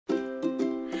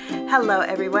Hello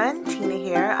everyone, Tina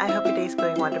here. I hope your day's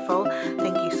going wonderful.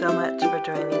 Thank you so much for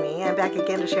joining me. I'm back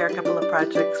again to share a couple of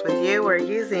projects with you. We're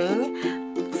using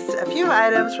a few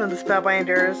items from the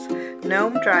Spellbinders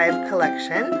Gnome Drive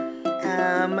collection.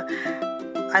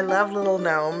 I love little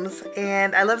gnomes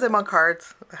and I love them on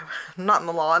cards, not in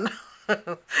the lawn.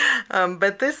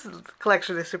 But this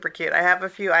collection is super cute. I have a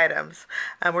few items.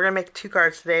 We're going to make 2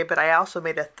 cards today, but I also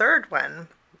made a third one.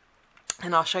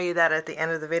 And I'll show you that at the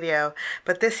end of the video.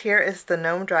 But this here is the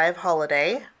Gnome Drive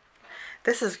Holiday.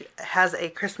 This has a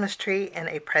Christmas tree and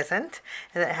a present,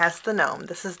 and it has the gnome.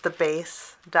 This is the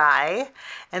base die,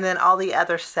 and then all the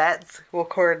other sets will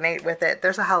coordinate with it.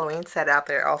 There's a Halloween set out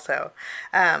there also.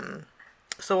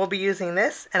 So we'll be using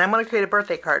this, and I'm going to create a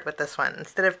birthday card with this one.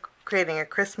 Instead of creating a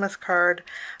Christmas card,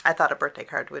 I thought a birthday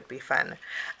card would be fun.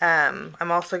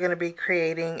 I'm also going to be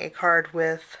creating a card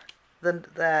with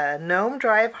the Gnome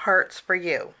Drive Hearts for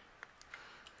You.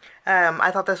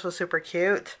 I thought this was super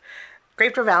cute.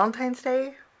 Great for Valentine's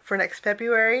Day for next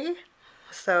February.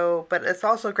 So, but it's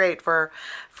also great for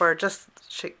just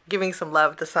giving some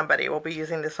love to somebody. We'll be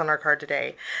using this on our card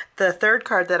today. The third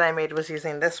card that I made was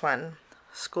using this one.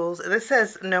 Schools. This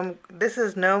says Gnome. This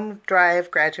is Gnome Drive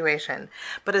Graduation,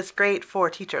 but it's great for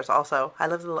teachers also. I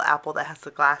love the little apple that has the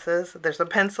glasses. There's a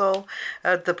pencil,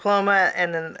 a diploma,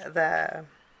 and then the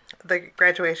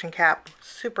graduation cap.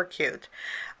 Super cute.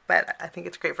 But I think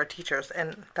it's great for teachers,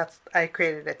 and I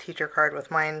created a teacher card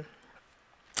with mine.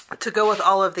 To go with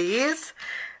all of these,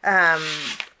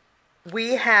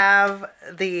 we have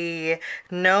the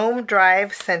Gnome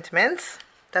Drive Sentiments.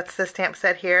 That's the stamp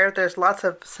set here. There's lots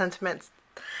of sentiments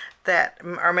that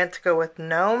are meant to go with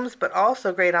gnomes, but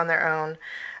also great on their own,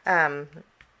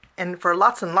 and for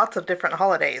lots and lots of different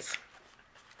holidays.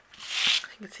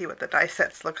 You can see what the die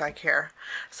sets look like here.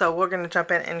 So we're going to jump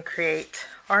in and create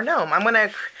our gnome. I'm going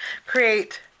to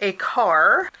create a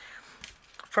car.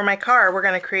 For my car, we're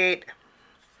going to create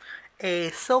a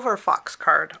silver fox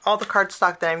card. All the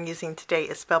cardstock that I'm using today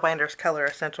is Spellbinders Color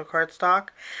Essential cardstock,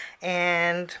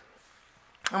 and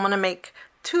I'm going to make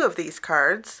 2 of these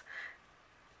cards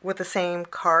with the same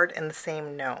card and the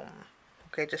same gnome.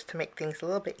 Okay, just to make things a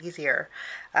little bit easier.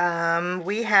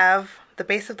 We have the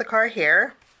base of the card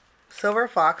here, Silver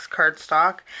Fox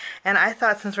cardstock, and I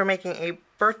thought since we're making a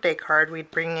birthday card,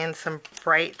 we'd bring in some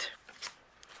bright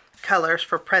colors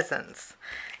for presents.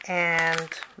 And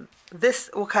this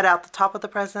will cut out the top of the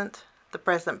present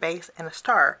base, and a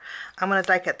star. I'm going to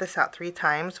die cut this out 3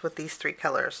 times with these 3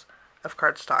 colors of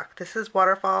cardstock. This is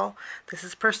Waterfall, this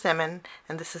is Persimmon,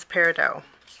 and this is Peridot.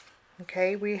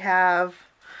 Okay, we have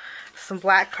some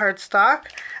black cardstock.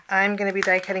 I'm going to be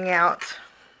die cutting out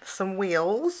some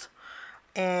wheels,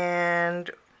 and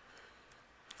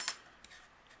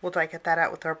we'll die cut that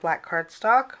out with our black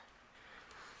cardstock.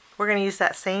 We're going to use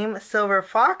that same silver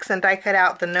fox and die cut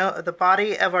out the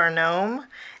body of our gnome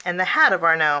and the hat of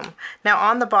our gnome. Now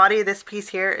on the body, this piece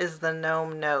here is the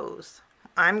gnome nose.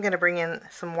 I'm going to bring in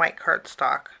some white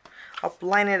cardstock. I'll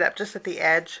line it up just at the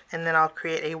edge, and then I'll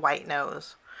create a white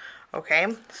nose. Okay,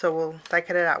 so we'll die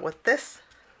cut it out with this,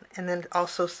 and then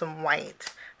also some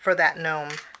white for that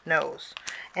gnome nose.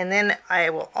 And then I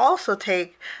will also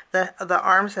take the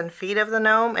arms and feet of the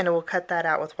gnome, and we'll cut that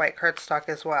out with white cardstock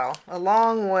as well,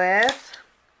 along with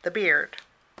the beard.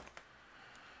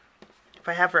 If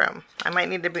I have room. I might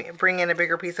need to bring in a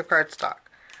bigger piece of cardstock.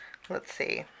 Let's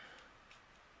see.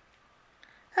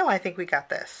 Oh, I think we got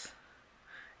this.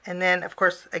 And then, of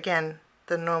course, again,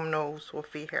 the gnome nose will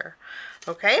be here.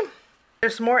 Okay?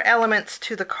 There's more elements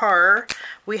to the car.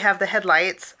 We have the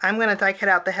headlights. I'm going to die cut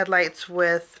out the headlights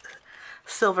with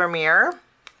Silver Mirror,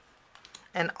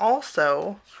 and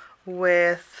also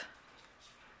with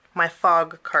my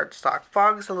fog cardstock.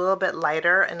 Fog's a little bit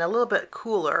lighter and a little bit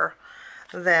cooler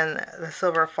than the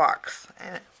Silver Fox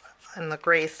and the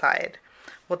gray side.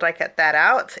 We'll die cut that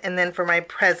out. And then for my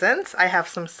presents, I have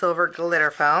some silver glitter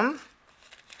foam.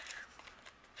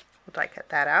 We'll die cut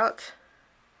that out.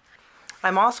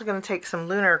 I'm also going to take some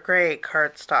lunar gray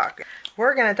cardstock.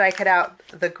 We're going to die cut out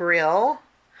the grill.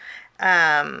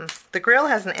 The grill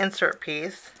has an insert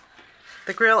piece.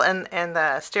 The grill and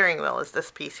the steering wheel is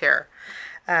this piece here.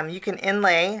 You can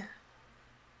inlay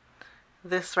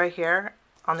this right here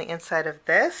on the inside of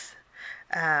this.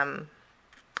 And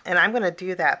I'm going to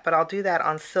do that, but I'll do that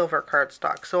on silver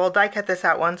cardstock. So I'll die cut this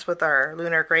out once with our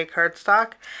lunar gray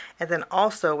cardstock, and then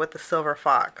also with the silver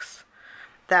fox.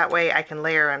 That way I can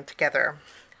layer them together.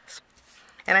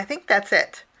 And I think that's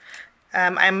it.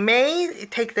 I may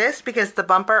take this because the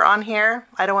bumper on here,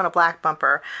 I don't want a black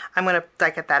bumper. I'm going to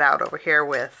die cut that out over here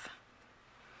with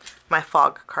my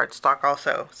fog cardstock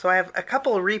also. So I have a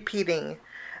couple repeating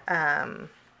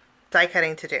die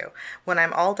cutting to do. When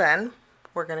I'm all done,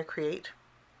 we're going to create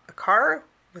a car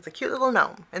with a cute little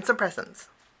gnome and some presents.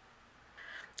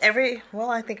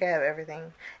 Well, I think I have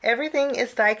everything. Everything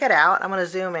is die cut out. I'm going to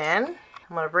zoom in.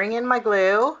 I'm going to bring in my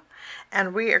glue,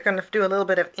 and we are going to do a little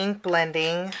bit of ink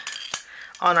blending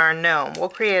on our gnome. We'll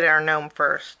create our gnome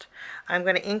first. I'm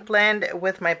going to ink blend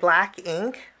with my black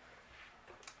ink,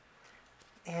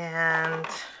 and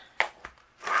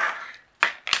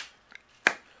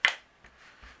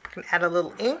can add a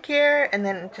little ink here, and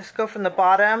then just go from the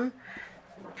bottom.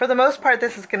 For the most part,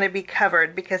 this is going to be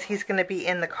covered because he's going to be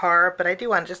in the car, but I do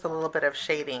want just a little bit of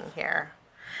shading here.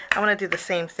 I want to do the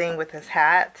same thing with his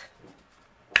hat.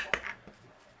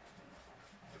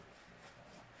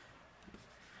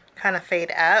 Kind of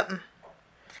fade up.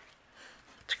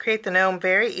 To create the gnome,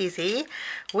 very easy.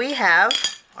 We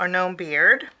have our gnome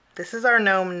beard. This is our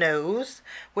gnome nose,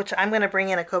 which I'm going to bring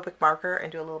in a Copic marker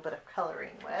and do a little bit of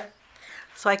coloring with.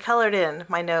 So I colored in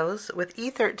my nose with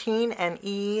E13 and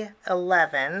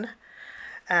E11,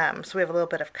 so we have a little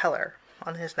bit of color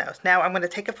on his nose. Now I'm going to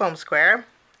take a foam square,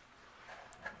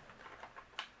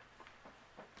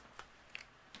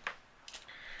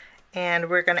 and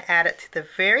we're going to add it to the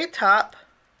very top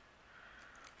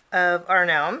of our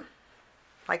gnome,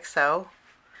 like so.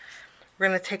 We're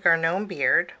going to take our gnome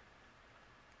beard,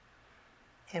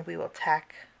 and we will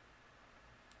tack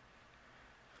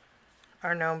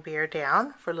our gnome beard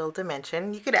down for a little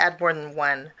dimension. You could add more than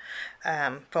one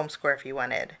foam square if you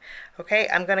wanted. Okay,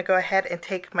 I'm going to go ahead and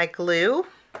take my glue.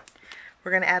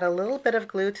 We're going to add a little bit of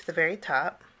glue to the very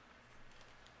top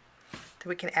so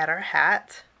we can add our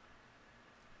hat.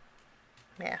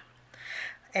 Yeah.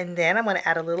 And then I'm going to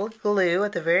add a little glue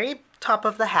at the very top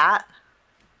of the hat.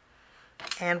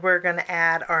 And we're going to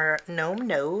add our gnome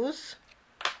nose.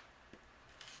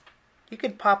 You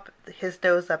could pop his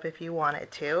nose up if you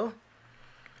wanted to.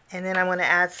 And then I'm going to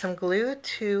add some glue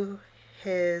to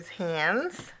his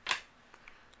hands.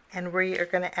 And we are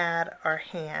going to add our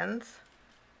hands.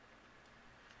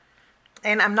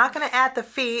 And I'm not going to add the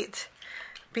feet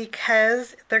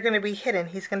because they're going to be hidden.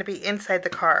 He's going to be inside the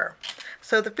car.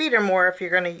 So the feet are more if you're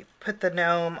going to put the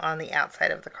gnome on the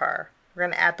outside of the car. We're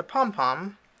going to add the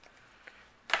pom-pom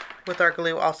with our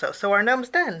glue also. So our gnome's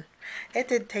done. It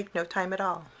did take no time at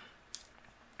all.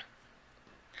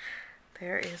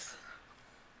 There is.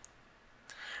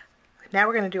 Now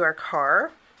we're going to do our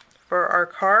car. For our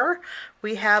car,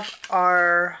 we have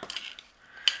our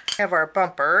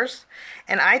bumpers,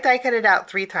 and I die cut it out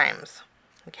 3 times.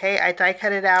 Okay, I die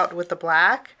cut it out with the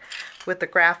black, with the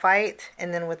graphite,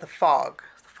 and then with the fog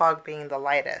being the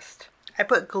lightest. I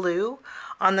put glue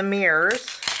on the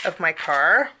mirrors of my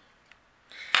car,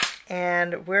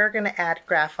 and we're going to add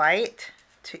graphite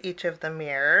to each of the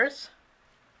mirrors.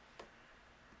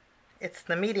 It's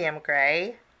the medium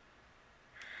gray,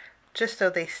 just so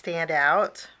they stand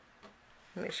out.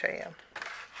 Let me show you.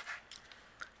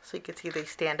 So you can see they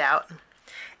stand out.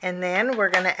 And then we're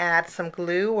going to add some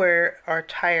glue where our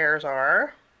tires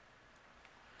are.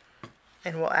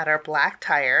 And we'll add our black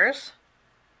tires.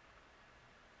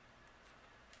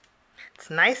 It's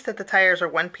nice that the tires are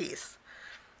one piece,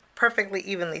 perfectly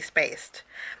evenly spaced.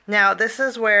 Now this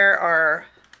is where our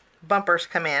bumpers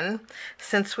come in.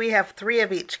 Since we have 3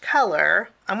 of each color,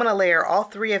 I'm going to layer all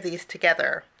 3 of these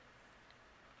together.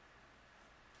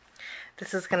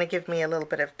 This is going to give me a little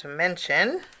bit of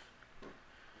dimension,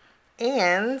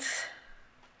 and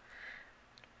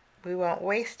we won't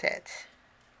waste it.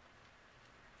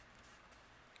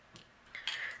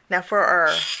 Now for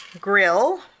our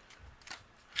grill,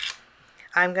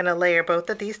 I'm going to layer both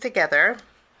of these together.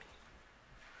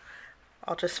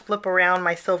 I'll just flip around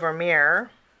my silver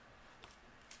mirror.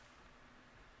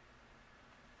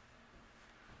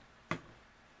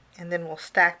 And then we'll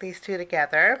stack these 2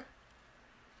 together.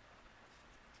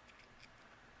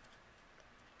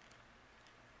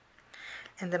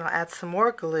 And then I'll add some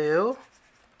more glue.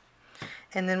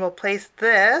 And then we'll place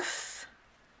this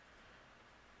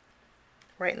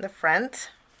right in the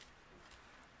front.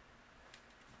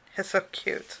 It's so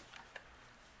cute.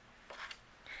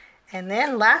 And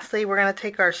then lastly, we're going to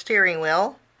take our steering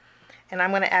wheel, and I'm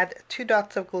going to add 2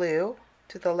 dots of glue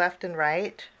to the left and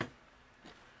right.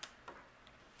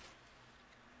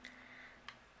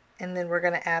 And then we're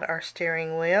going to add our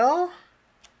steering wheel.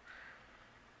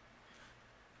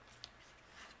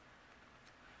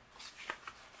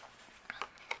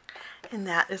 And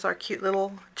that is our cute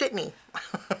little jitney,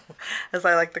 as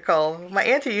I like to call. My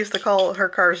auntie used to call her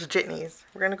cars jitneys.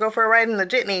 We're going to go for a ride in the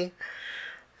jitney.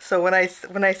 So when I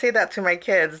say that to my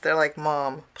kids, they're like,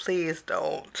 Mom, please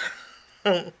don't.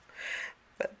 But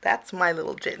that's my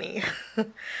little jitney.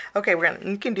 Okay,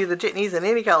 you can do the jitneys in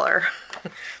any color.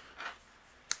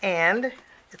 and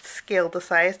it's scaled to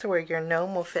size to where your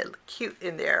gnome will fit cute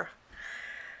in there.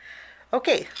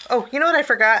 Okay, oh, you know what I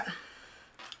forgot?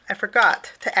 I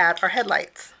forgot to add our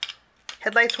headlights.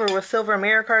 Headlights were with silver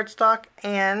mirror cardstock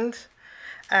and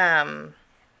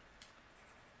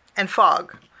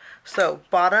fog. So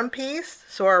bottom piece,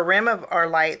 so our rim of our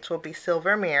lights will be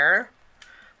silver mirror.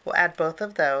 We'll add both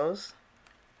of those.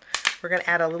 We're going to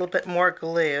add a little bit more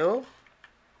glue.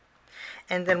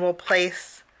 And then we'll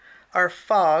place our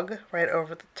fog right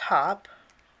over the top.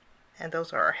 And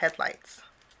those are our headlights.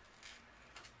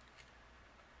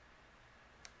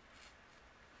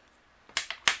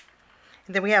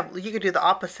 And then you could do the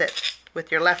opposite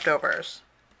with your leftovers.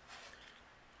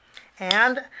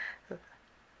 And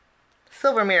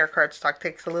silver mirror cardstock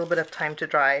takes a little bit of time to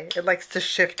dry. It likes to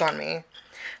shift on me.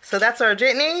 So that's our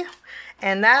jitney,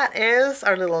 and that is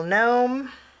our little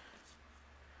gnome.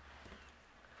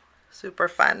 Super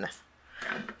fun.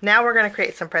 Now we're going to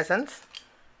create some presents.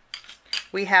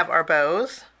 We have our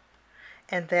bows,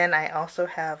 and then I also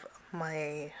have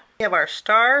we have our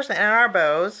stars and our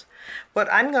bows.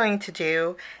 What I'm going to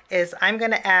do is I'm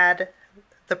going to add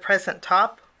the present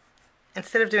top.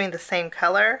 Instead of doing the same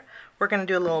color, we're going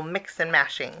to do a little mix and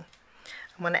mashing.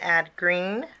 I'm going to add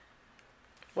green.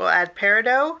 We'll add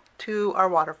peridot to our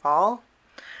waterfall.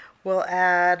 We'll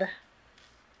add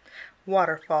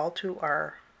waterfall to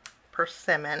our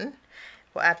persimmon.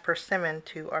 We'll add persimmon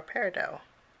to our peridot.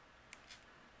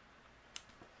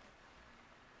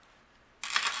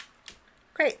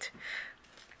 Great.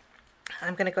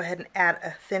 I'm going to go ahead and add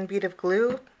a thin bead of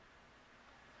glue.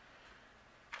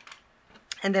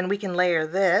 And then we can layer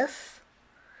this.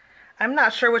 I'm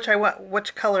not sure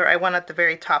which color I want at the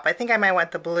very top. I think I might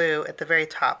want the blue at the very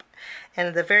top.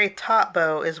 And the very top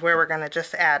bow is where we're going to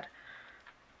just add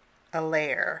a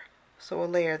layer. So we'll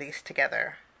layer these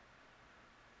together.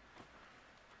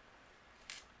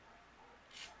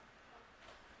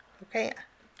 Okay,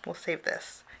 we'll save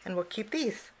this and we'll keep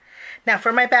these. Now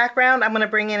for my background, I'm going to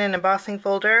bring in an embossing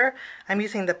folder. I'm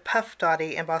using the Puff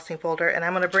Dotty embossing folder, and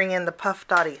I'm going to bring in the Puff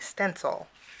Dotty stencil.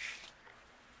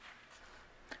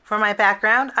 For my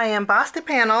background, I embossed a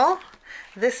panel.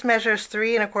 This measures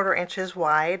 3 1/4 inches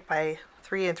wide by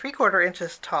 3 3/4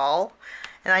 inches tall,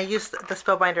 and I used the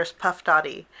Spellbinders Puff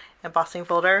Dotty embossing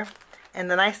folder.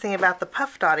 And the nice thing about the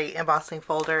Puff Dotty embossing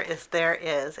folder is there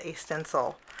is a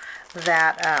stencil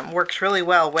that works really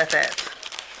well with it.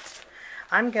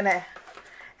 I'm going to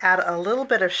add a little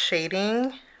bit of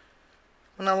shading.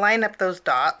 I'm going to line up those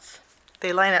dots.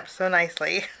 They line up so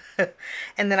nicely.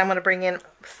 And then I'm going to bring in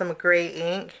some gray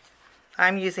ink.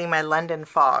 I'm using my London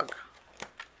Fog.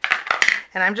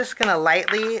 And I'm just going to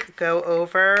lightly go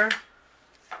over,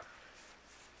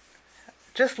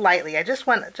 just lightly. I just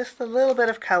want just a little bit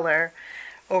of color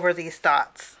over these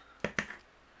dots.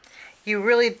 You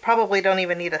really probably don't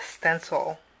even need a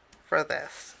stencil for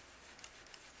this.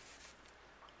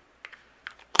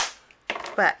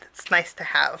 But it's nice to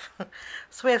have.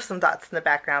 So we have some dots in the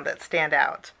background that stand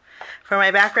out. For my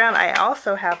background, I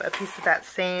also have a piece of that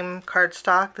same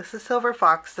cardstock. This is Silver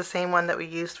Fox, the same one that we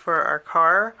used for our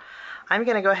car. I'm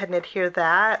going to go ahead and adhere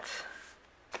that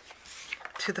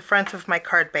to the front of my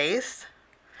card base.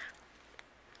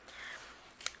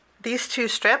 These 2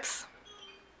 strips,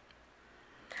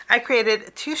 I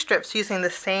created 2 strips using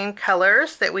the same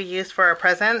colors that we used for our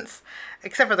presents,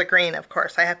 except for the green, of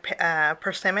course. I have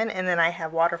persimmon, and then I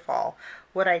have waterfall.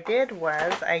 What I did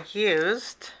was I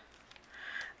used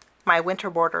my Winter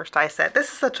Borders die set.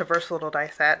 This is such a versatile die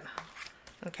set.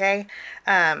 Okay,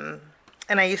 and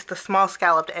I used the small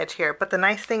scalloped edge here. But the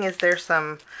nice thing is there's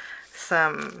some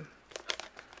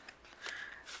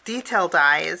detail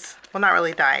dies. Well, not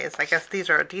really dies. I guess these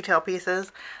are detail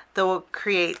pieces that will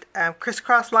create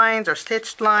crisscross lines or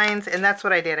stitched lines, and that's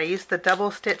what I did. I used the double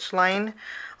stitch line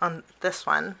on this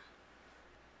one.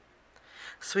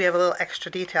 So we have a little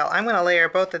extra detail. I'm going to layer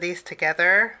both of these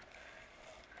together.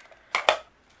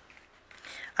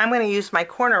 I'm going to use my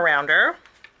corner rounder,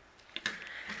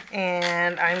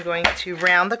 and I'm going to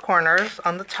round the corners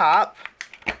on the top.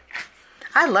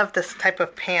 I love this type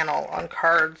of panel on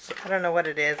cards. I don't know what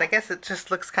it is. I guess it just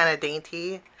looks kind of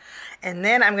dainty. And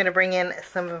then I'm going to bring in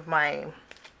some of my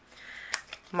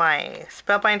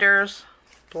Spellbinders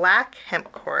black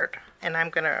hemp cord, and I'm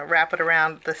going to wrap it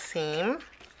around the seam,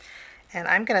 and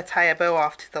I'm going to tie a bow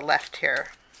off to the left here.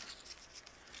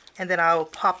 And then I'll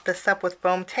pop this up with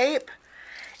foam tape,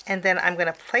 and then I'm going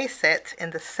to place it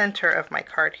in the center of my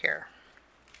card here.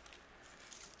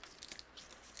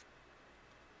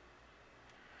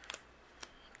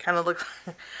 Kind of looks,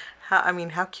 I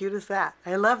mean, how cute is that?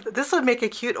 I love, this would make a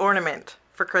cute ornament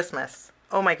for Christmas.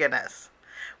 Oh my goodness.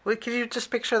 Could you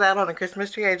just picture that on a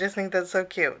Christmas tree? I just think that's so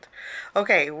cute.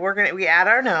 Okay, we add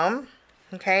our gnome.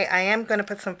 Okay, I am gonna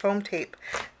put some foam tape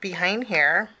behind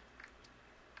here.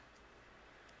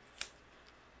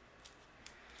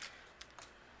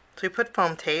 So we put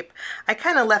foam tape. I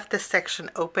kind of left this section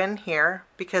open here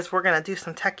because we're gonna do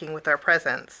some tucking with our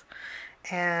presents.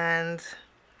 And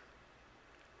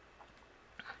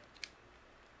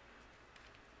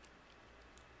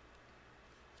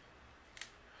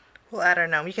we'll add our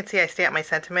gnome. You can see I stamped my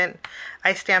sentiment.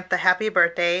 I stamped the happy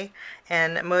birthday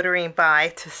and motoring by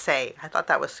to say. I thought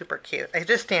that was super cute. I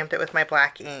just stamped it with my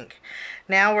black ink.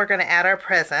 Now we're going to add our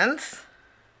presents.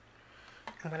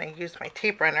 I'm going to use my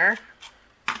tape runner.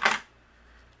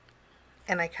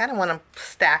 And I kind of want to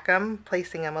stack them,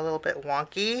 placing them a little bit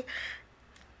wonky,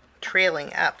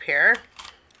 trailing up here.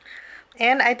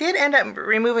 And I did end up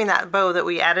removing that bow that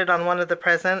we added on one of the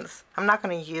presents. I'm not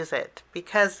going to use it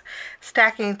because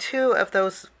stacking two of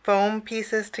those foam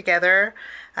pieces together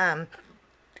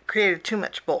created too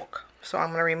much bulk. So I'm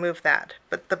going to remove that.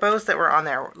 But the bows that were on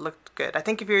there looked good. I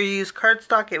think if you use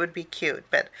cardstock it would be cute,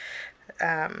 but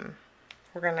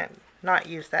we're going to not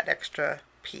use that extra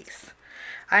piece.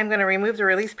 I'm going to remove the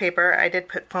release paper. I did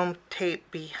put foam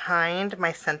tape behind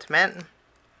my sentiment.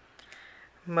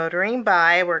 Motoring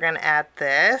by, we're going to add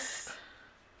this,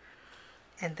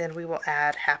 and then we will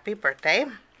add happy birthday,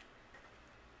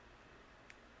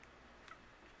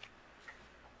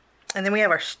 and then we have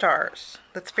our stars.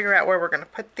 Let's figure out where we're going to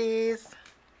put these.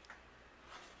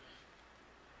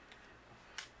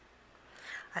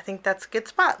 I think that's a good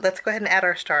spot. Let's go ahead and add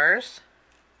our stars.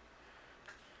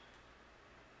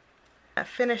 I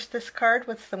finished this card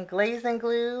with some glazing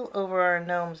glue over our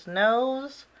gnome's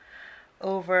nose,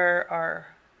 over our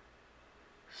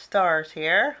stars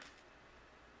here.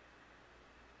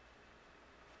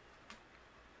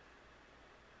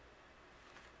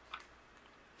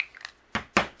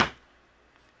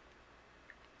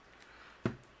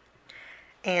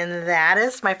 And that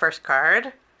is my first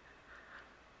card.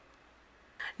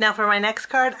 Now for my next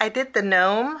card, I did the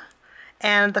gnome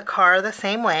and the car the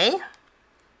same way.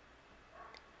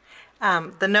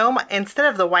 The gnome, instead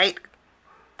of the white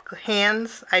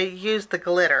hands, I used the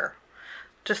glitter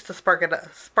just to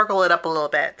sparkle it up a little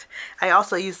bit. I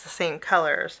also used the same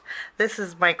colors. This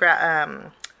is my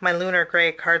my lunar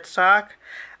gray cardstock.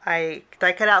 I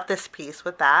cut out this piece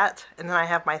with that, and then I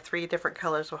have my 3 different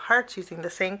colors with hearts using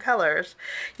the same colors.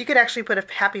 You could actually put a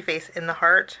happy face in the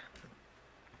heart.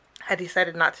 I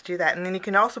decided not to do that. And then you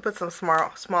can also put some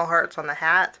small hearts on the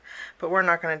hat, but we're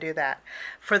not going to do that.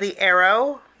 For the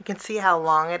arrow, you can see how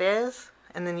long it is,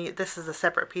 and then this is a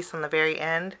separate piece on the very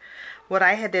end. What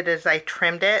I had did is I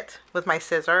trimmed it with my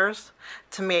scissors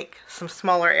to make some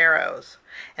smaller arrows.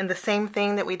 And the same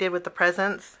thing that we did with the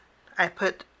presents, I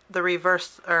put the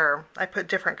reverse, or I put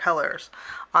different colors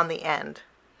on the end,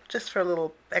 just for a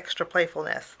little extra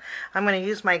playfulness. I'm going to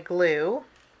use my glue,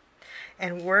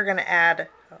 and we're going to add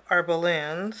our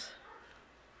balloons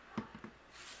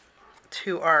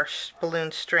to our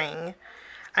balloon string.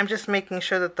 I'm just making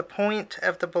sure that the point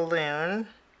of the balloon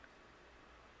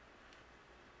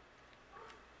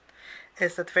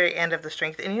is at the very end of the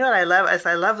string. And you know what I love is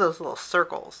I love those little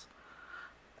circles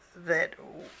that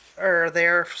are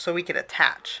there so we could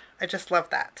attach. I just love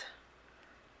that.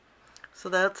 So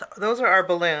those are our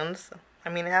balloons. I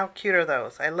mean, how cute are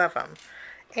those? I love them.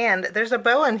 And there's a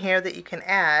bow in here that you can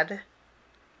add,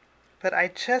 but I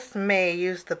just may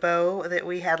use the bow that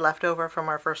we had left over from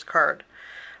our first card,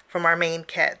 from our main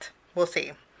kit. We'll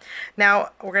see.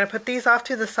 Now we're going to put these off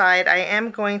to the side. I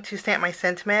am going to stamp my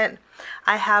sentiment.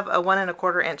 I have a 1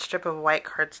 1/4 inch strip of white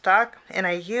cardstock, and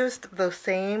I used those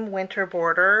same winter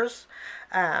borders,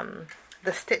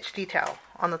 the stitch detail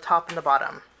on the top and the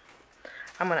bottom.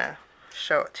 I'm going to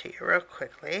show it to you real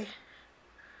quickly.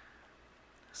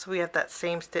 So we have that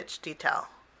same stitch detail.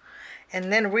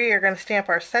 And then we are going to stamp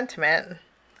our sentiment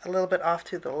a little bit off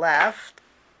to the left.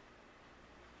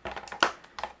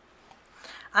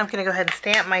 I'm going to go ahead and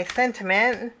stamp my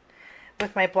sentiment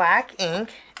with my black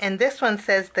ink. And this one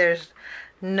says there's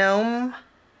gnome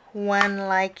one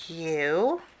like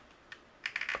you.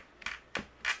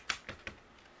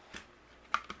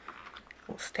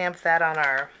 We'll stamp that on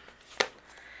our...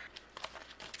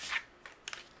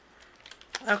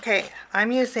 Okay,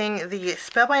 I'm using the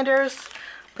Spellbinders,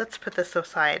 let's put this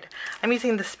aside. I'm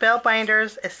using the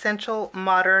Spellbinders Essential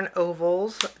Modern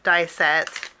Ovals die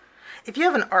set. If you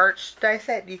have an arch die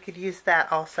set, you could use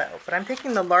that also. But I'm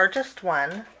taking the largest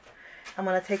one. I'm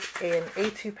going to take an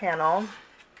A2 panel,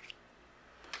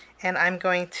 and I'm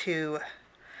going to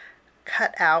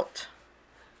cut out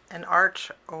an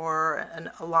arch or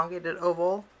an elongated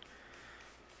oval.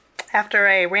 after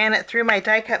I ran it through my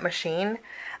die cut machine,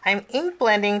 I'm ink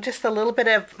blending just a little bit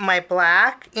of my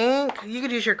black ink. You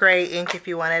could use your gray ink if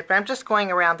you wanted, but I'm just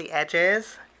going around the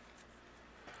edges.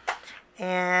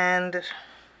 And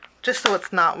just so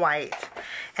it's not white.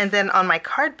 And then on my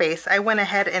card base, I went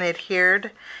ahead and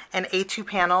adhered an A2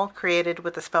 panel created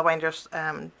with the Spellbinders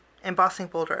embossing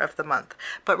folder of the month.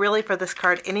 But really for this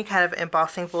card, any kind of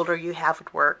embossing folder you have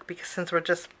would work, because since we're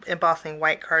just embossing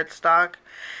white cardstock,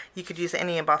 you could use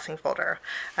any embossing folder.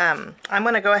 I'm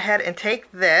going to go ahead and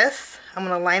take this, I'm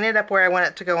going to line it up where I want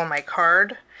it to go on my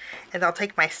card, and I'll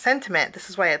take my sentiment, this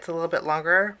is why it's a little bit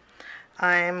longer,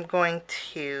 I'm going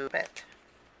to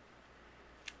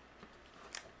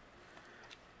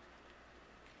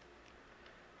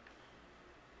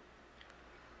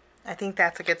I think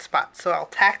that's a good spot. So I'll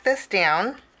tack this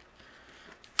down,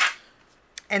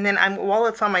 and then while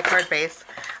it's on my card base,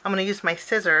 I'm going to use my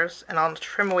scissors and I'll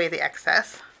trim away the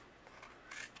excess.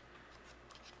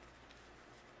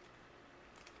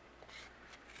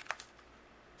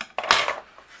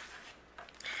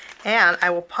 And I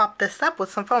will pop this up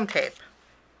with some foam tape.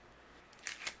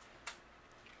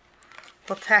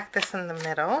 We'll tack this in the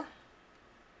middle.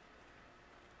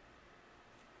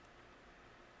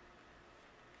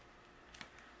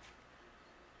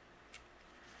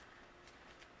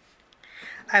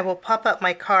 I will pop up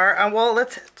my car. Well,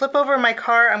 let's flip over my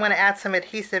car. I'm going to add some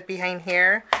adhesive behind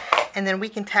here, and then we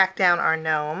can tack down our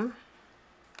gnome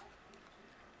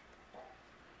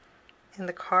in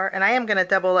the car. And I am going to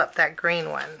double up that green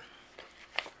one.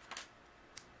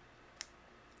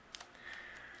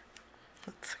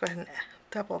 Let's go ahead and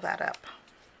double that up.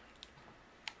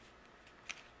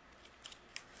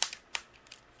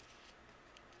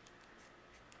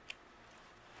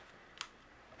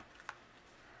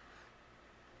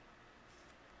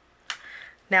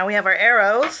 Now we have our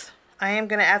arrows. I am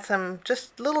going to add some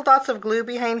just little dots of glue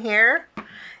behind here,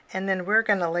 and then we're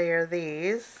going to layer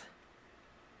these.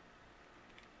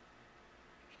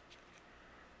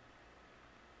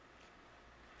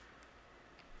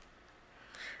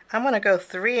 I'm going to go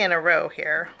 3 in a row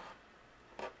here,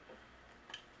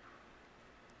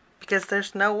 because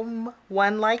there's no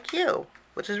one like you,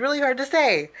 which is really hard to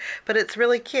say, but it's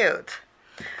really cute.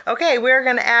 Okay, we're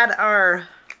going to add our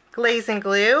glaze and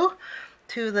glue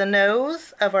to the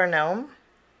nose of our gnome.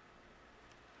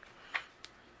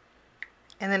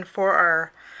 And then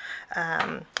for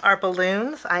our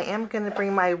balloons, I am going to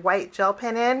bring my white gel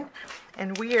pen in,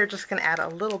 and we are just going to add a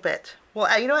little bit.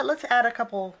 Well, you know what?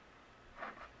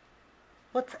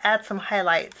 Let's add some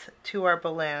highlights to our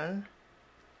balloon.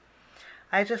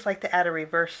 I just like to add a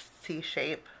reverse C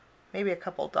shape, maybe a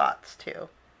couple dots too.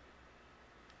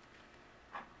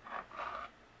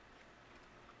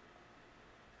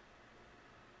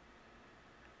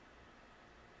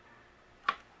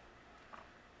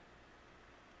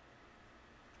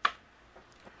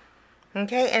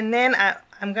 Okay, and then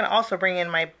I'm going to also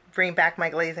bring back my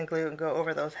glaze and glue and go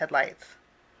over those headlights.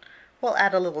 We'll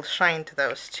add a little shine to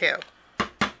those too.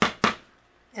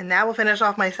 And now we'll finish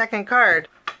off my second card.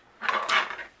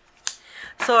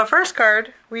 So our first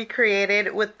card we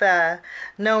created with the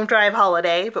Gnome Drive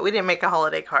holiday, but we didn't make a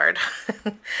holiday card.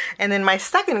 And then my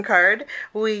second card,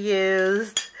 we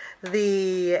used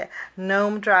the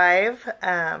Gnome Drive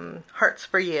Hearts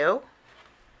for You.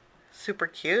 Super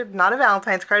cute. Not a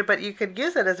Valentine's card, but you could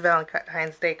use it as a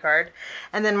Valentine's Day card.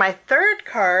 And then my third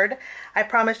card, I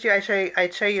promised you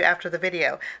I'd show you after the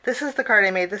video. This is the card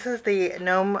I made. This is the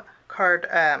Gnome card,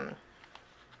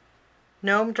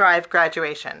 Gnome Drive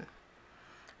Graduation.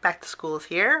 Back to school is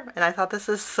here, and I thought this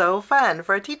is so fun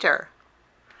for a teacher.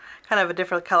 Kind of a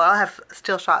different color. I'll have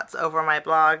still shots over my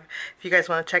blog if you guys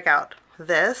want to check out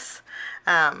this.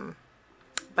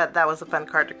 But that was a fun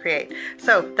card to create.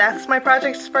 So that's my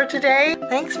projects for today.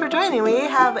 Thanks for joining me.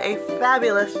 Have a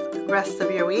fabulous rest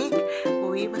of your week.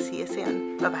 We will see you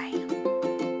soon. Bye-bye.